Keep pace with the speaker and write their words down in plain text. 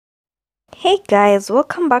Hey guys,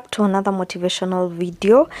 welcome back to another motivational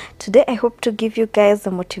video. Today I hope to give you guys the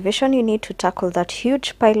motivation you need to tackle that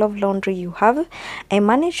huge pile of laundry you have. I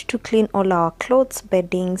managed to clean all our clothes,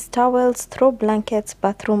 beddings, towels, throw blankets,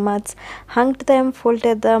 bathroom mats, hanged them,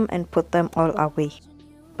 folded them and put them all away.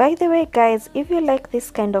 By the way guys, if you like this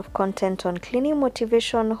kind of content on cleaning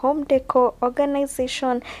motivation, home decor,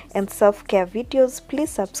 organization and self-care videos, please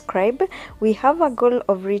subscribe. We have a goal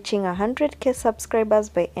of reaching 100k subscribers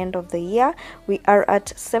by end of the year. We are at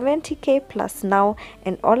 70k plus now,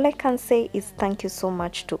 and all I can say is thank you so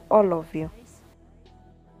much to all of you.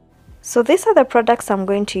 So these are the products I'm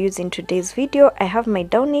going to use in today's video. I have my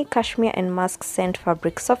Downy, Cashmere and Musk Scent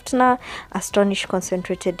Fabric Softener, Astonish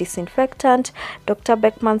Concentrated Disinfectant, Dr.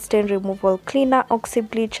 Beckman Stain Removal Cleaner,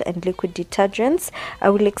 Oxybleach and liquid detergents. I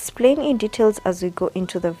will explain in details as we go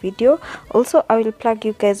into the video. Also, I will plug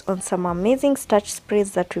you guys on some amazing starch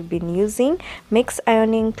sprays that we've been using. Makes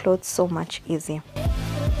ironing clothes so much easier.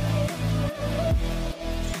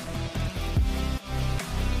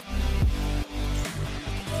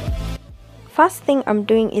 First thing I'm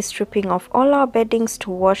doing is stripping off all our beddings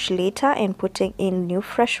to wash later and putting in new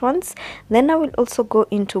fresh ones. Then I will also go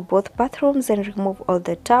into both bathrooms and remove all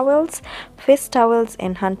the towels, face towels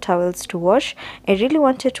and hand towels to wash. I really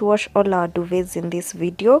wanted to wash all our duvets in this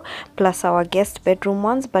video plus our guest bedroom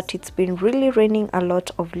ones, but it's been really raining a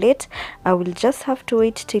lot of late. I will just have to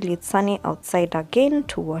wait till it's sunny outside again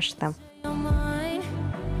to wash them.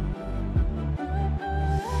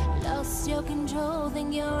 Your control,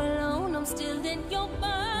 think you're alone, I'm still in your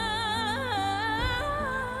mind.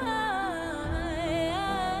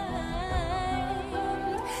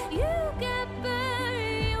 You can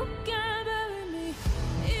bury me.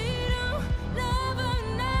 You don't love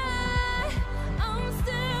a night. I'm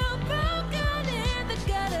still broken in the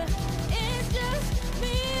gutter. It's just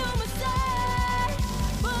me on my side,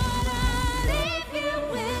 but I leave you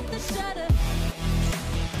with the shudder.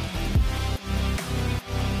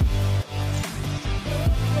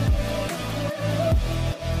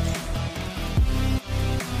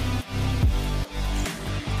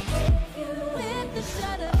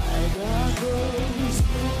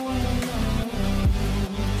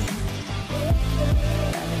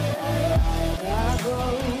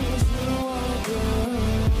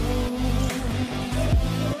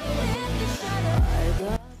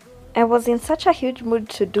 I was in such a huge mood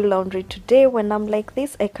to do laundry today. When I'm like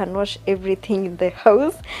this, I can wash everything in the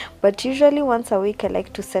house, but usually once a week I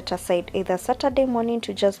like to set aside either Saturday morning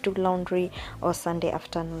to just do laundry or Sunday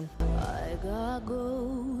afternoon. I got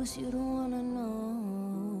ghosts you don't wanna know.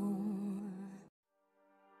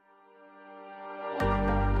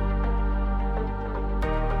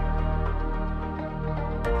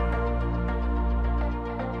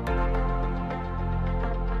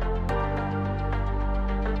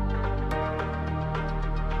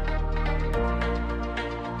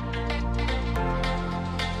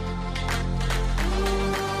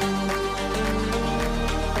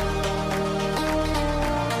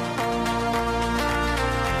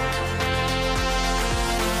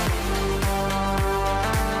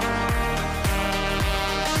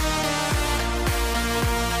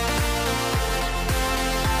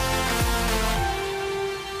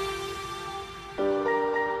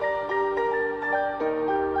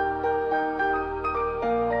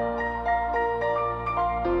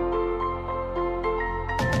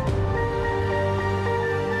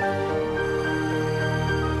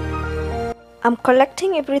 I'm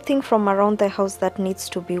collecting everything from around the house that needs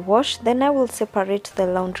to be washed. Then I will separate the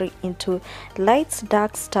laundry into lights,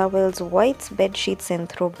 darks, towels, whites, bed sheets and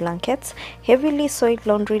throw blankets. Heavily soiled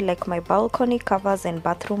laundry like my balcony covers and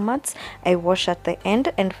bathroom mats, I wash at the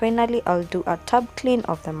end, and finally I'll do a tub clean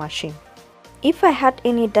of the machine. If I had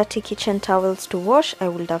any dirty kitchen towels to wash, I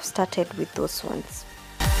would have started with those ones.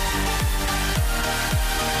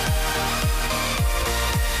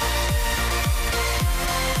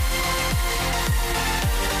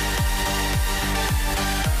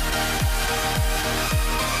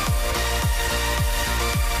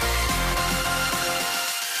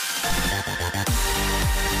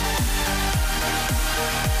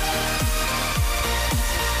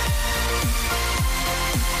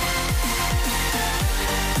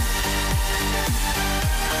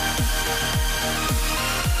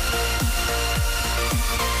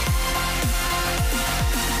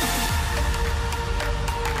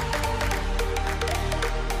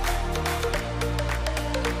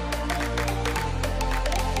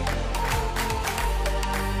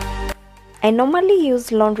 I normally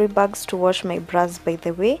use laundry bags to wash my bras, by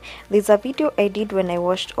the way. There's a video I did when I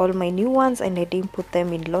washed all my new ones and I didn't put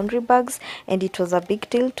them in laundry bags, and it was a big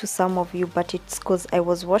deal to some of you, but it's because I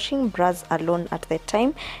was washing bras alone at the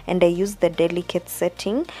time and I used the delicate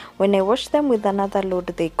setting. When I wash them with another load,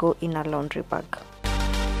 they go in a laundry bag.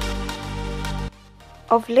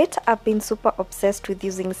 Of late, I've been super obsessed with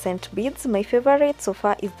using scent beads. My favorite so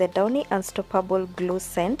far is the Downy Unstoppable Glow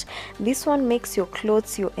scent. This one makes your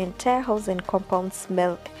clothes, your entire house and compound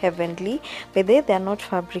smell heavenly. By the way, they are not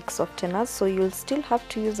fabric softeners, so you'll still have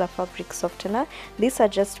to use a fabric softener. These are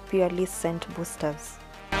just purely scent boosters.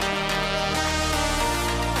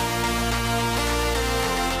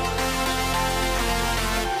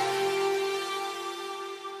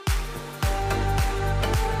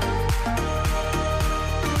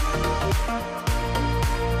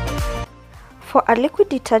 For a liquid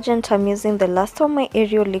detergent, I'm using the last of my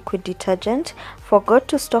Ariel liquid detergent. Forgot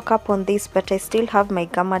to stock up on this, but I still have my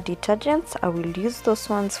Gama detergents. I will use those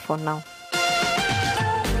ones for now.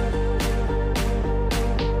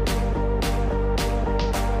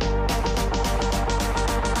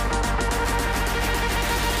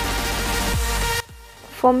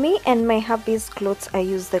 For me and my hubby's clothes, I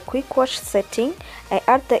use the quick wash setting. I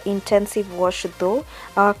add the intensive wash though.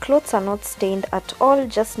 Our clothes are not stained at all,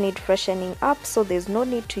 just need freshening up, so there's no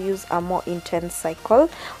need to use a more intense cycle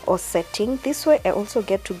or setting. This way I also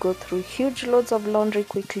get to go through huge loads of laundry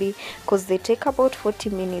quickly because they take about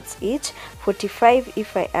 40 minutes each, 45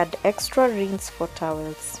 if I add extra rinse for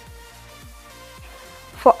towels.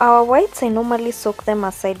 For our whites, I normally soak them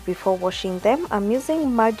aside before washing them. I'm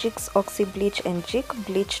using Magic's Oxybleach and Jig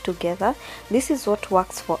bleach together. This is what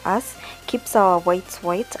works for us, keeps our whites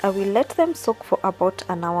white. I will let them soak for about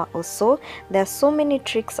an hour or so. There are so many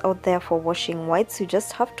tricks out there for washing whites, you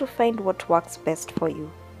just have to find what works best for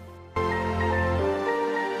you.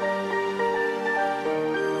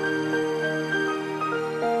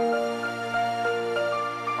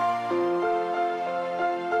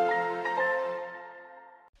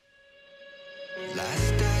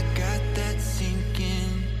 Last I got that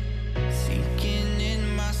sinking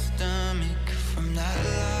in my stomach from that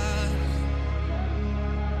love.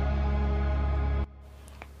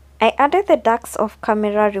 I added the ducts of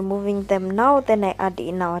camera, removing them now, then I add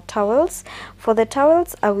in our towels. For the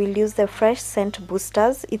towels, I will use the fresh scent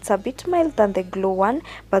boosters. It's a bit mild than the glow one,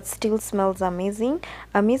 but still smells amazing.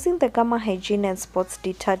 I'm using the Gama hygiene and sports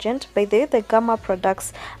detergent. By the way, the Gama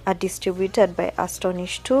products are distributed by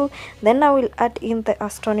Astonish too. Then I will add in the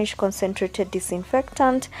Astonish concentrated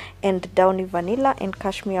disinfectant and Downy Vanilla and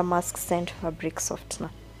cashmere musk scent fabric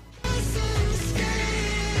softener.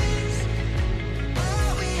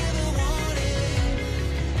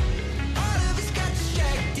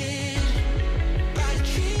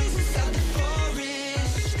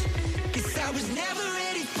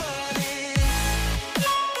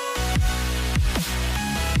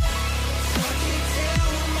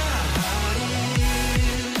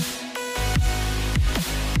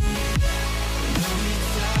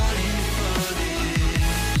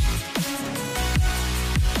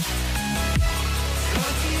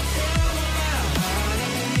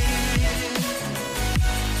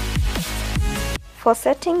 For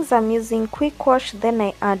settings, I'm using quick wash, then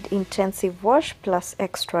I add intensive wash plus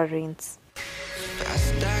extra rinse.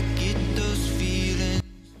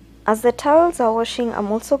 As the towels are washing,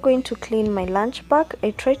 I'm also going to clean my lunch bag.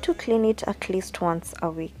 I try to clean it at least once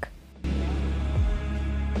a week. It's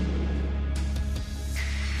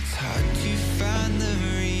hard to find the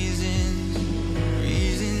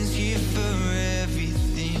reasons here for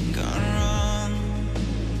everything gone wrong.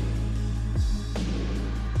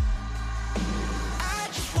 I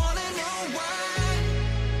just wanna know why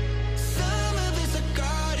some of us are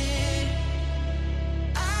guarded.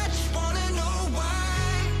 I just wanna know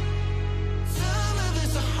why some of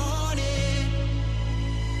us are haunted.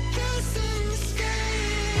 Cause in the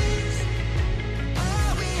skies,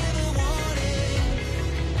 all we ever wanted.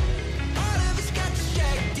 All of us got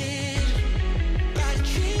distracted by the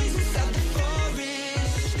trees inside the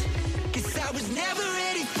forest. 'Cause I was never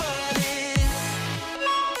ready for this.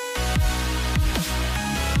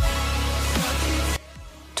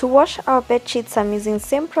 To wash our bed sheets, I'm using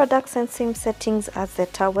same products and same settings as the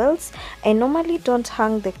towels. I normally don't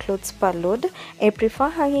hang the clothes per load. I prefer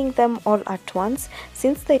hanging them all at once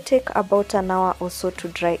since they take about an hour or so to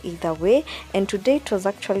dry either way, and today it was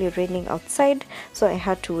actually raining outside, so I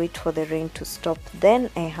had to wait for the rain to stop, then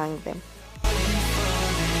I hang them.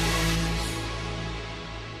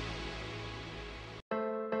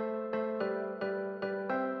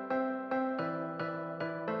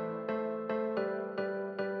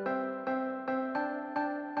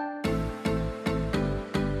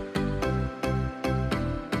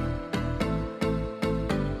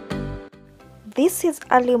 This is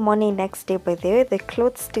early morning next day. By the way, the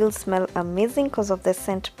clothes still smell amazing because of the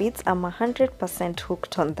scent beads. I'm 100%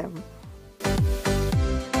 hooked on them.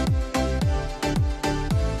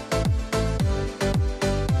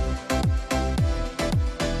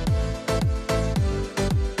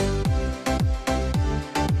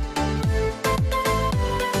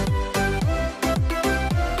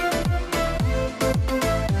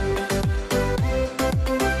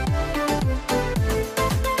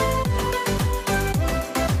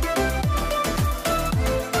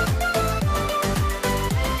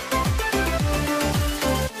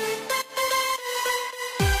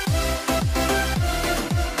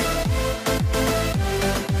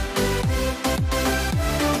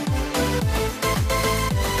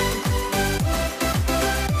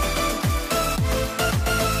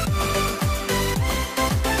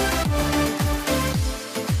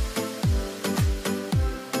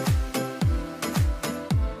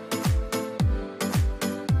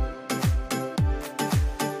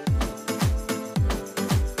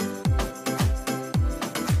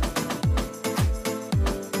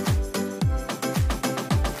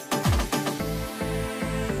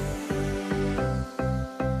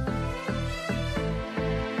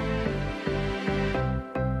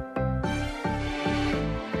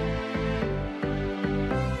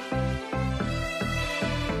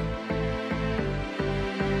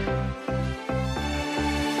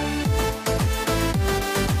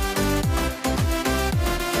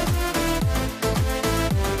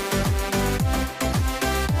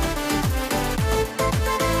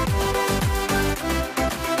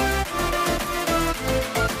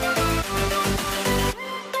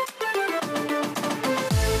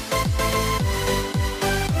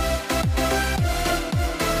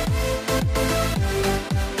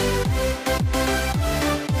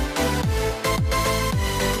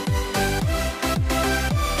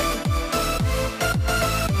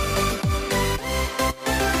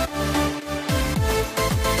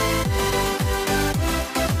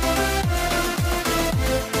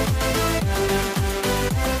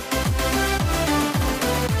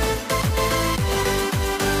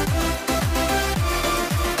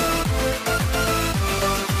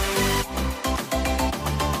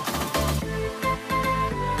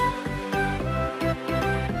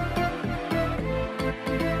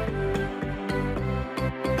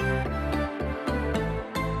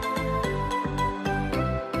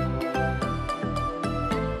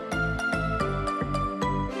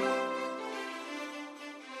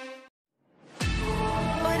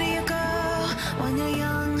 When you're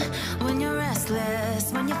young, when you're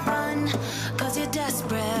restless, when you're fun, cause you're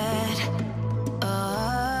desperate.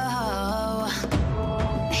 Oh,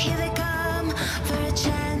 here they come for a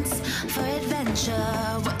chance, for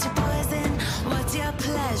adventure. What's your poison? What's your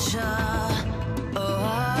pleasure?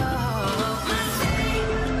 Oh, my city,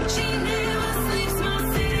 she never sleeps, my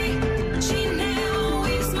city. She never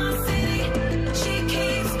weeps, my city. She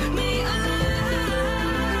keeps me alive.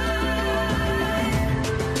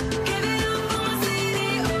 Give it up for my city,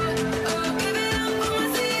 oh, oh. Give it up for my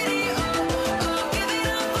city, oh, oh. Give it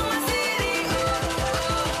up for my city,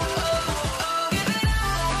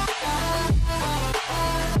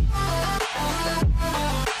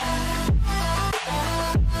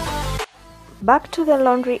 Back to the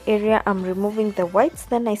laundry area, I'm removing the whites,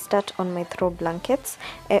 then I start on my throw blankets.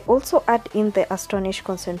 I also add in the Astonish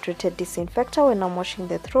concentrated disinfectant when I'm washing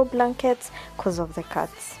the throw blankets because of the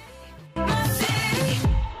cats. my city.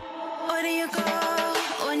 Where do you go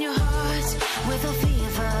when your heart's with a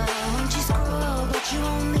fever? When she's cruel, but you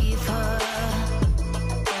won't leave her.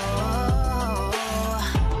 Oh,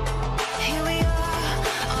 here we are,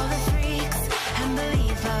 all the freaks and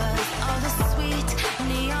believers, all the sweet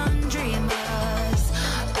neon dreamers.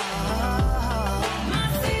 Oh, my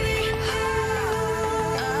city.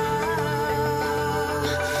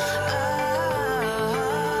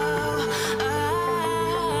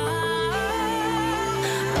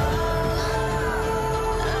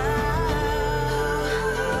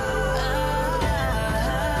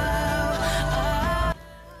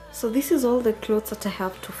 So this is all the clothes that I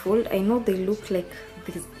have to fold. I know they look like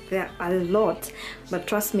they're a lot, but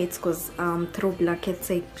trust me, it's because throw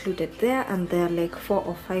blankets are included there, and there are like 4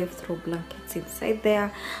 or 5 throw blankets inside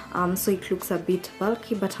there, so it looks a bit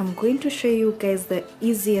bulky, but I'm going to show you guys the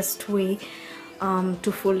easiest way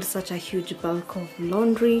to fold such a huge bulk of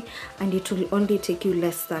laundry, and it will only take you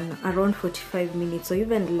less than around 45 minutes or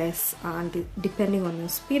even less, depending on your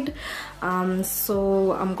speed.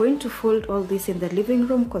 So I'm going to fold all this in the living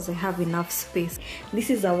room because I have enough space. This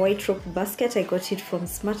is a white rope basket. I got it from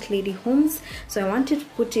Smart Lady Homes, so I wanted to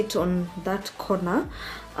put it on that corner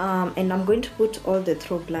and I'm going to put all the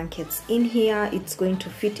throw blankets in here. It's going to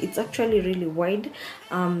fit. It's actually really wide.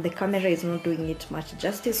 The camera is not doing it much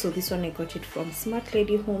justice, so this one I got it from Smart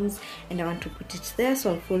Lady Homes, and I want to put it there.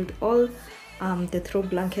 So I'll fold all the throw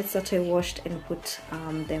blankets that I washed and put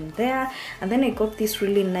them there. And then I got these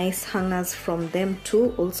really nice hangers from them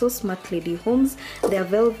too, also Smart Lady Homes. They're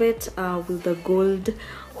velvet with the gold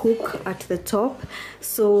hook at the top.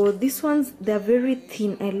 So these ones, they're very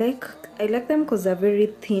thin. I like them because they're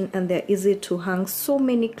very thin and they're easy to hang so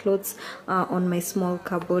many clothes on my small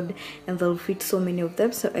cupboard, and they'll fit so many of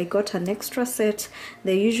them. So I got an extra set.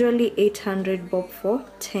 They're usually 800 bob for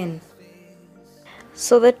 10.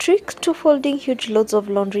 So the trick to folding huge loads of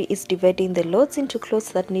laundry is dividing the loads into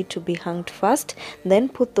clothes that need to be hung first, then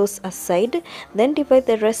put those aside, then divide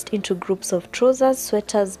the rest into groups of trousers,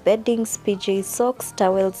 sweaters, beddings, PJs, socks,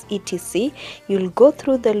 towels, etc. You'll go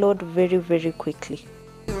through the load very quickly.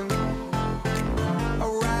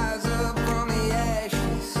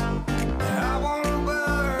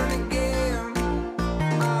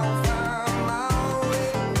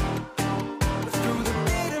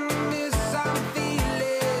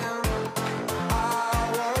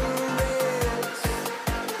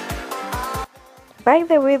 By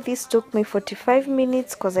the way, this took me 45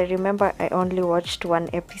 minutes because I remember I only watched one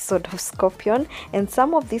episode of Scorpion, and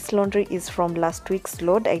some of this laundry is from last week's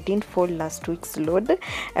load. I didn't fold last week's load.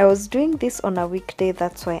 I was doing this on a weekday,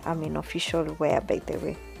 that's why I'm in official wear, by the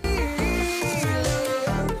way.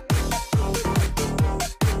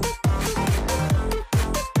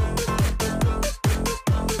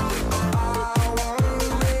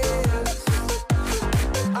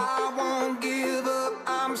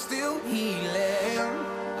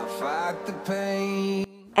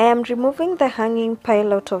 I am removing the hanging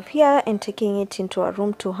pile out of here and taking it into a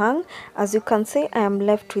room to hang. As you can see, I am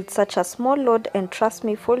left with such a small load, and trust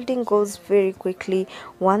me, folding goes very quickly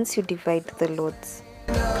once you divide the loads.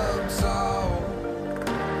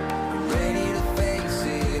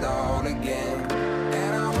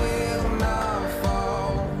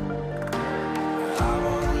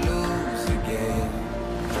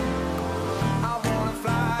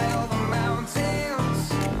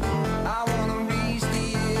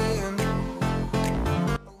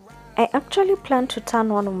 I actually plan to turn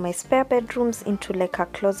one of my spare bedrooms into like a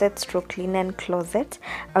closet stroke linen closet.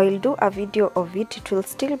 I will do a video of it. It will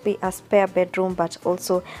still be a spare bedroom but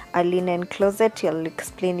also a linen closet. I'll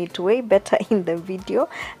explain it way better in the video.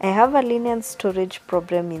 I have a linen storage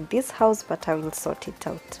problem in this house, but I will sort it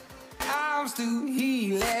out.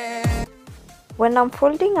 When I'm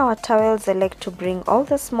folding our towels, I like to bring all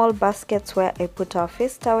the small baskets where I put our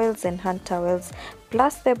face towels and hand towels,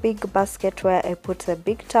 plus the big basket where I put the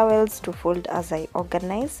big towels to fold as I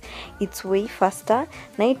organize. It's way faster.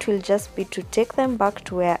 Now it will just be to take them back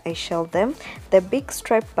to where I shelve them. The big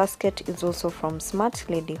striped basket is also from Smart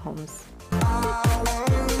Lady Homes.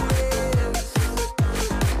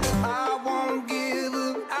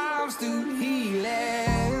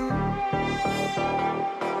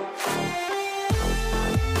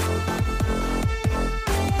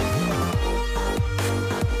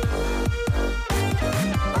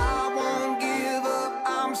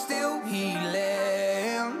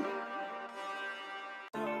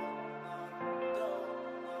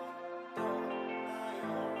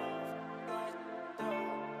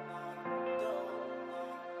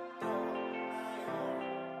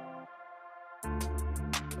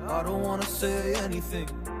 I don't wanna say anything,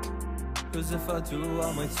 cause if I do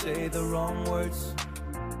I might say the wrong words.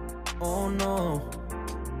 Oh no.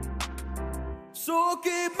 So I'll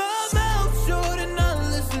keep my mouth shut and not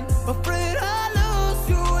listen. Afraid I lose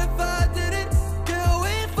you if I didn't. Till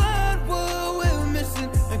we find what we're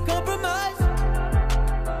missing and compromise.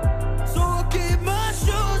 So I'll keep my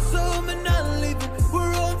shoes on and not leaving.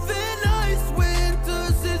 We're on thin ice,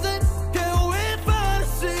 winter season. Can we find a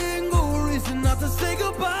single reason not to say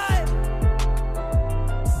goodbye?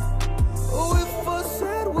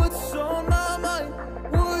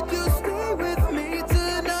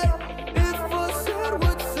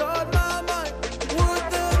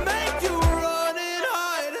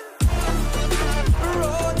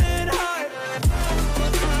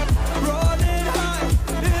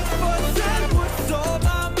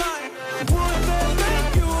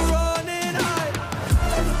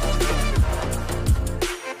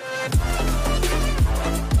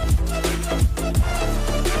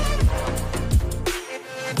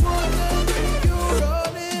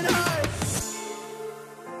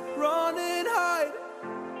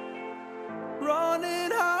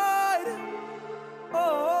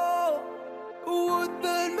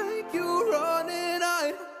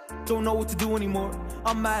 don't know what to do anymore.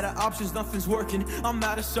 I'm out of options, nothing's working. I'm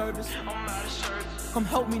out of service. Come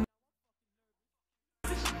help me.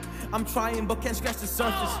 I'm trying but can't scratch the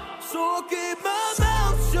surface. So I keep my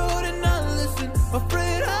mouth shut and not listen.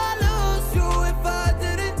 Afraid I lose you if I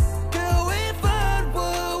didn't. Can we find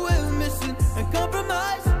what we're missing and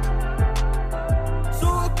compromise? So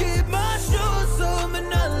I keep my shoes on and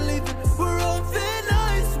not leaving. We're on thin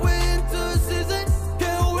ice, winter season.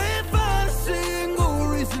 Can we find a single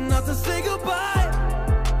reason not to say goodbye?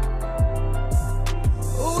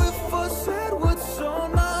 Oh, if I said what's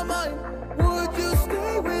on my mind, would you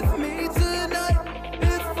stay with me tonight?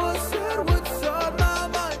 If I said what's on my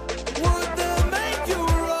mind, would that make you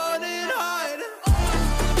run and hide?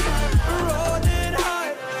 Run and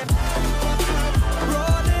hide.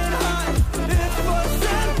 Run and hide. If I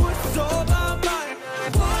said what's on my mind,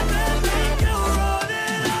 would that make you run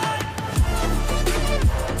and hide?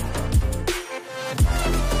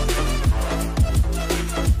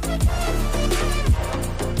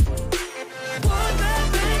 Would that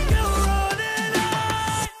make you run and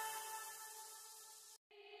hide?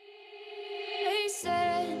 They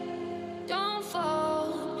said, don't fall.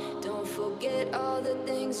 Don't forget all the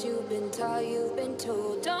things you've been taught, you've been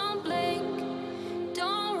told. Don't blink,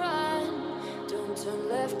 don't run. Don't turn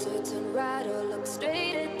left or turn right or look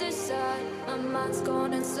straight at the sun. My mind's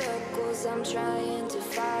going in circles, I'm trying to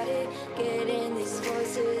fight it. Getting these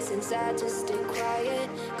voices inside to stay quiet.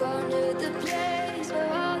 Gone to the place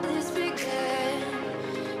where all this began.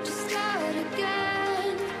 Just start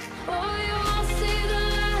again. Oh, you won't see the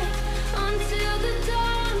light until the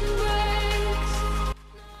dawn breaks.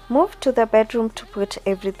 Move to the bedroom to put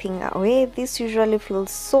everything away. This usually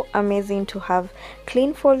feels so amazing to have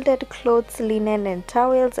clean folded clothes, linen and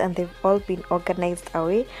towels, and they've all been organized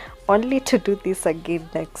away, only to do this again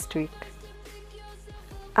next week.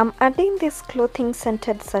 I'm adding these clothing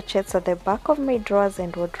scented sachets at the back of my drawers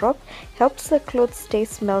and wardrobe. Helps the clothes stay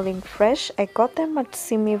smelling fresh. I got them at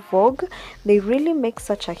Ximi Vogue. They really make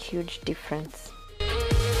such a huge difference.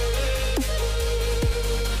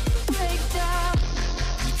 Break down.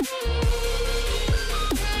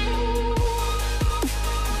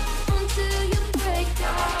 Until you break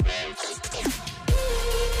down.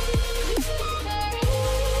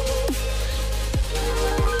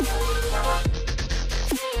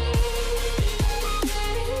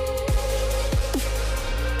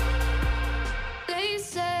 They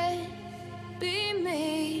said, be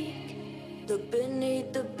meek. Look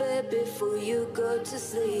beneath the bed before you go to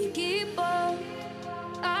sleep. Keep on,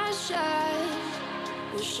 I shine.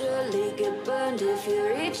 You'll surely get burned if you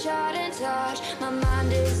reach out and touch. My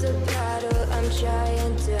mind is a battle, I'm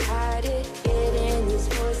trying to hide it. Getting these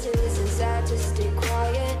voices inside to stay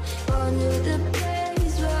quiet. Under the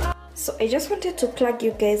place where So I just wanted to plug you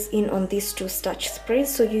guys in on these two starch sprays.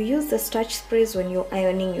 So you use the starch sprays when you're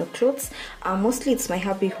ironing your clothes. Mostly it's my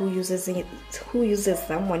hubby who uses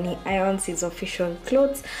them when he irons his official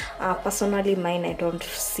clothes. Personally mine, I don't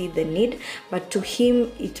see the need, but to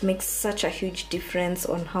him it makes such a huge difference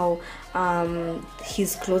on how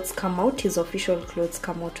his clothes come out, his official clothes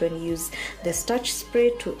come out when you use the starch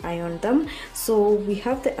spray to iron them. So we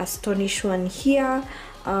have the Astonish one here.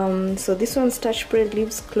 So this one starch spray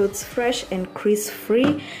leaves clothes fresh and crease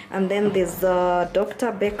free, and then there's the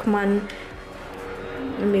Dr. Beckman.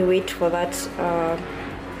 Let me wait for that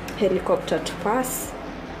helicopter to pass.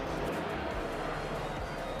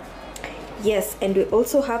 Yes, and we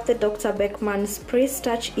also have the Dr. Beckman Spray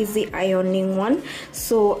Starch Easy Ironing one.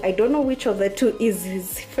 So I don't know which of the two is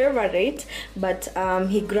his favorite, but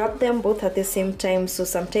he grabbed them both at the same time, so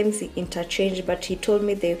sometimes he interchange, but he told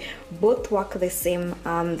me they both work the same.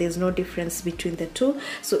 There's no difference between the two.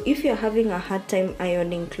 So if you're having a hard time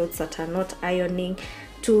ironing clothes that are not ironing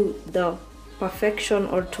to the perfection,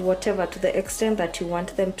 or to whatever, to the extent that you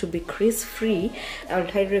want them to be crease free, I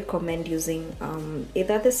would highly recommend using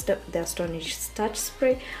either the Astonish starch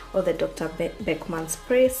spray or the Dr. Beckman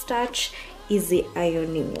Spray Starch Easy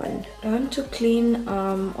Ironing one. I want to clean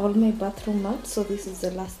all my bathroom mats, so this is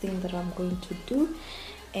the last thing that I'm going to do.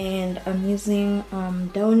 And I'm using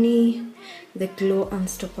Downy, the Glow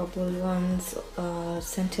Unstoppable ones,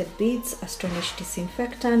 scented beads, Astonish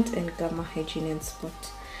disinfectant, and Gama hygiene and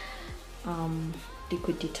spot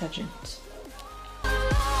liquid detergent.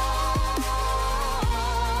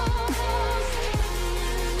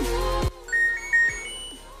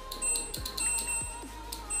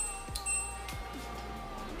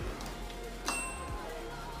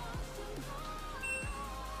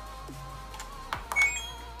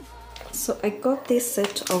 So I got this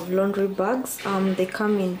set of laundry bags. They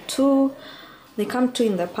come in two They come two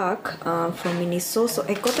in the pack from Miniso. So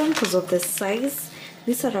I got them because of the size.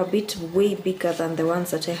 These are a bit way bigger than the ones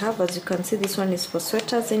that I have. As you can see, this one is for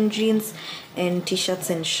sweaters and jeans and t-shirts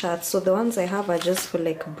and shirts. So the ones I have are just for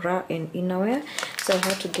like bra and innerwear. So I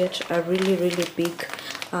had to get a really big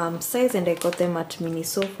size, and I got them at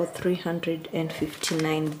Miniso for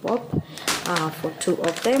 359 bob for two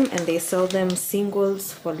of them, and they sell them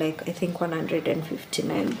singles for like I think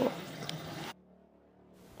 159 bob.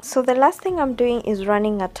 So the last thing I'm doing is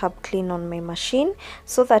running a tub clean on my machine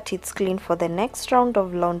so that it's clean for the next round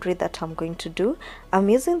of laundry that I'm going to do. I'm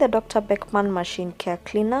using the Dr. Beckman machine care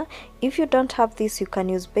cleaner. If you don't have this, you can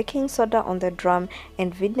use baking soda on the drum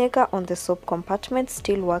and vinegar on the soap compartment.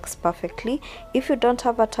 Still works perfectly. If you don't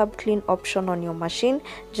have a tub clean option on your machine,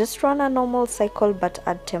 just run a normal cycle but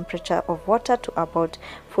add temperature of water to about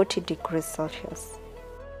 40 degrees Celsius.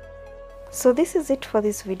 So this is it for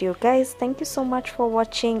this video, guys. Thank you so much for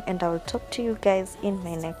watching, and I will talk to you guys in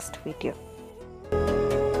my next video.